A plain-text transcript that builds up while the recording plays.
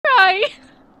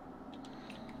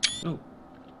Oh.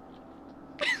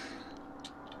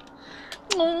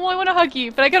 Oh, I want to hug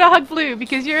you, but I gotta hug Blue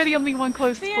because you're the only one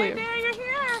close to Blue. There, you're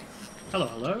here! Hello,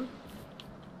 hello.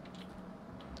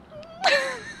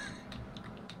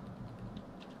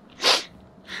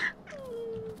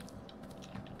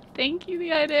 Thank you,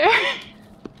 the idea.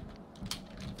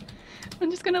 I'm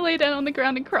just gonna lay down on the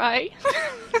ground and cry.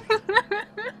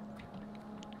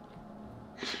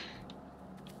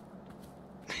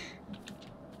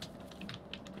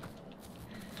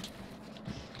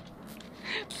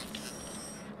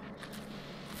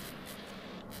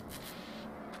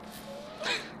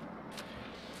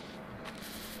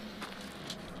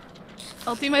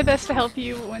 I'll do my best to help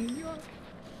you when you are.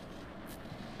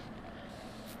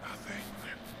 Nothing.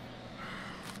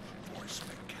 The voice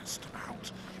may cast him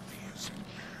out if he is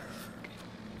impaired.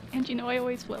 And you know I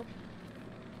always will.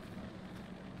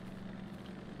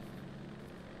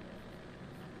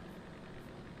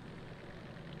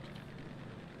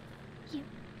 You.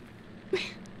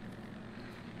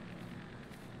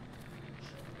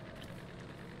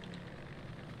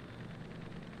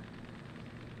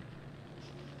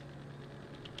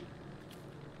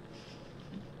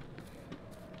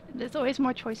 There's always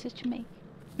more choices to make.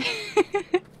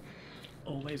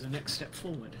 Always a next step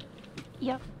forward.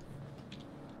 Yep.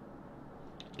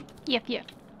 Yep, yep.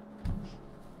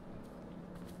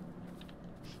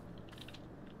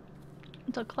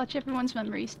 It'll clutch everyone's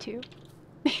memories too.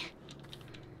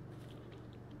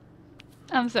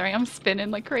 I'm sorry, I'm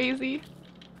spinning like crazy.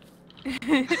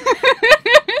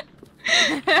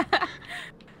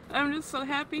 I'm just so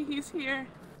happy he's here.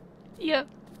 Yep.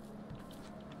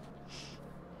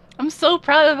 I'm so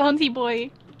proud of Hunty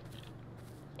Boy.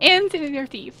 And Inner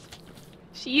Thief.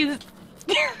 She's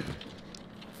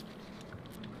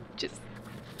just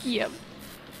yep.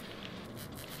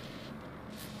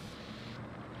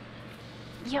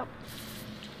 Yep.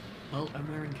 Well,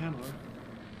 I'm wearing camo.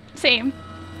 Same.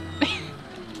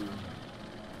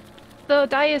 The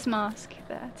Dias mask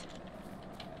that.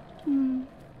 Hmm.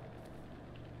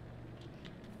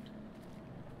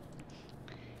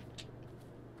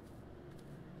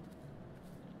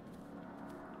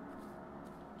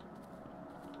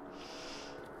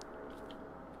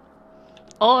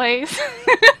 Always.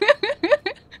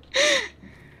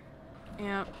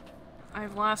 Yep.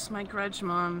 I've lost my grudge,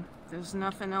 Mom. There's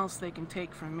nothing else they can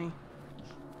take from me.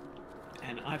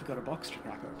 And I've got a box to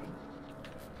crack open.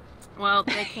 Well,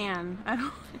 they can.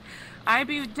 I'd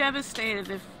be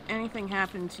devastated if anything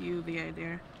happened to you, the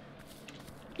idea.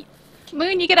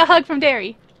 Moon, you get a hug from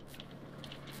Derry.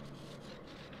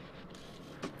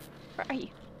 Where are you?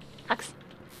 Hugs.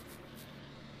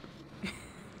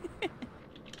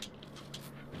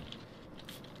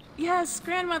 Yes,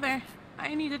 grandmother!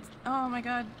 I needed. Oh my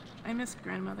god, I miss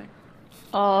grandmother.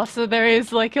 Oh, so there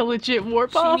is like a legit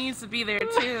warp off? She needs to be there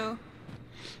too.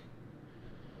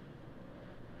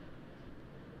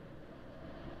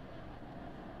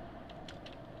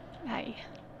 Hi.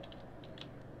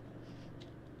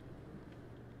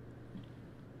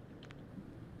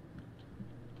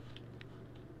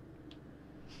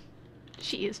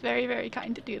 She is very, very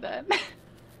kind to do that.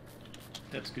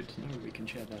 That's good to know. We can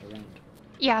share that around.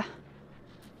 Yeah.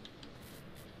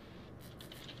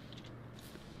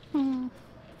 Hmm.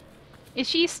 Is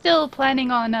she still planning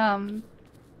on,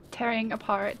 tearing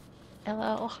apart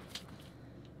LL?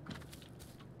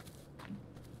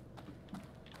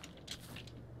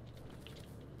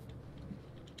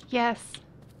 Yes.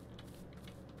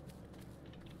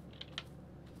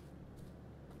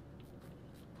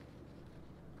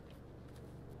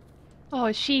 Oh,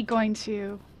 is she going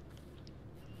to?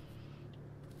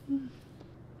 Hmm.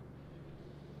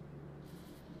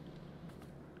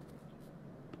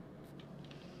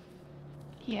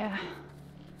 Yeah.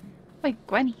 Like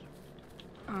Gwenny.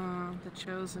 The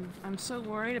Chosen. I'm so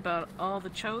worried about all the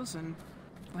Chosen.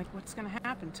 Like, what's gonna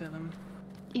happen to them?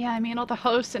 Yeah, I mean, all the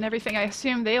hosts and everything, I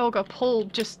assume they all got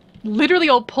pulled, just literally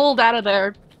all pulled out of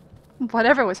their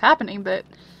whatever was happening, but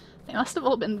they must have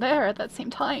all been there at that same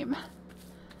time.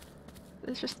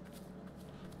 It's just...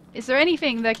 Is there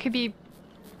anything that could be,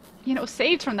 you know,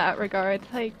 saved from that regard?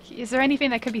 Like, is there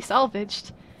anything that could be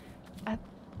salvaged at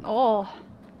all?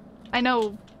 I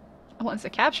know once they're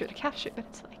captured, but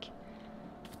it's like...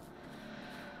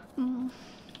 Hmm.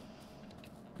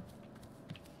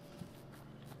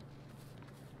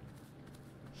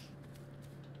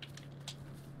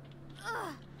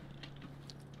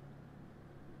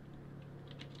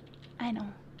 I know.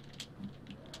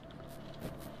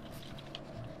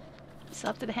 It's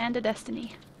up to the hand of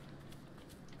destiny.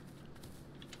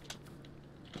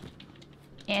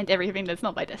 And everything that's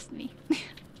not by destiny.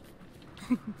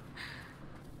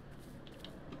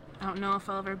 I don't know if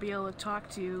I'll ever be able to talk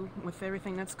to you with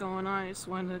everything that's going on. I just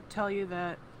wanted to tell you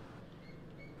that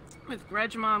with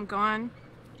Grudge Mom gone,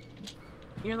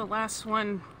 you're the last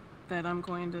one that I'm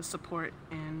going to support,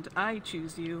 and I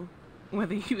choose you,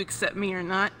 whether you accept me or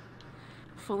not,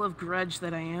 full of grudge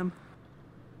that I am.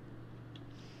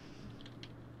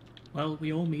 Well,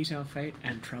 we all meet our fate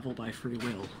and travel by free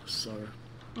will, so...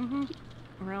 Mm-hmm.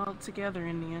 We're all together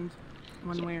in the end,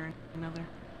 one way or another.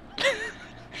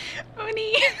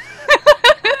 Oni!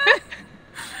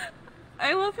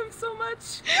 I love him so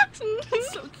much.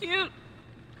 He's so cute.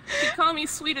 He call me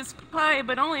sweet as pie,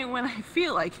 but only when I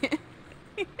feel like it.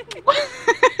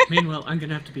 Meanwhile, I'm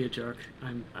gonna have to be a jerk.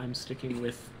 I'm sticking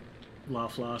with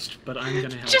Laugh Last, but I'm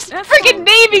gonna have... Just That's friggin'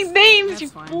 fine. naming names, That's you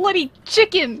fine. bloody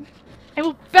chicken! I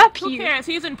will bap Who you! cares?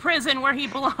 He's in prison where he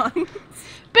belongs.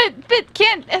 But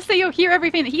can't SAO hear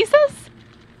everything that he says?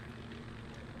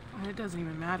 It doesn't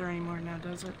even matter anymore now,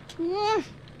 does it?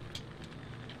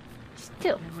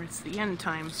 Still. Yeah, it's the end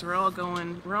times. We're all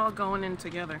going in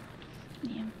together.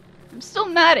 Yeah. I'm still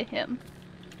mad at him.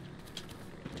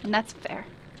 And that's fair.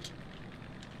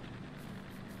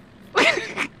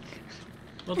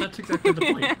 Well, that's exactly the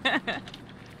point.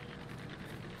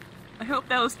 I hope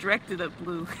that was directed at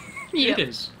Blue. Yeah. It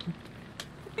is.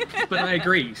 But I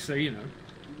agree, so you know.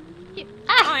 Yeah.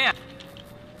 Oh Ah! yeah.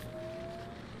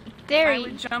 Dare I you.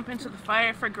 would jump into the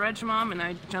fire for Grudge Mom, and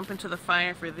I'd jump into the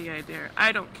fire for the idea.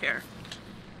 I don't care.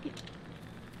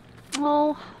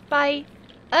 Oh, bye.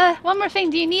 One more thing.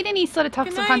 Do you need any sort of Good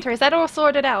Tuxedo night. Hunter? Is that all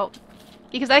sorted out?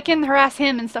 Because I can harass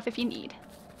him and stuff if you need.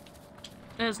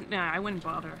 Nah, I wouldn't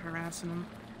bother harassing him.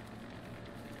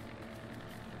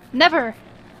 Never.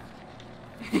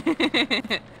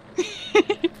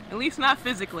 At least not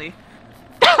physically.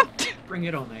 Bring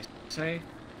it on, I say.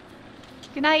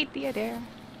 Good night, Theodore.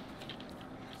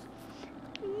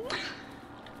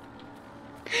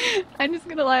 I'm just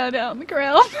gonna lie down on the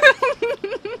ground.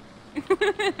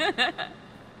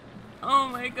 Oh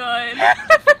my god.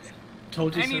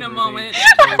 Told you I so, need a Ruby. moment.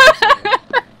 Told you so.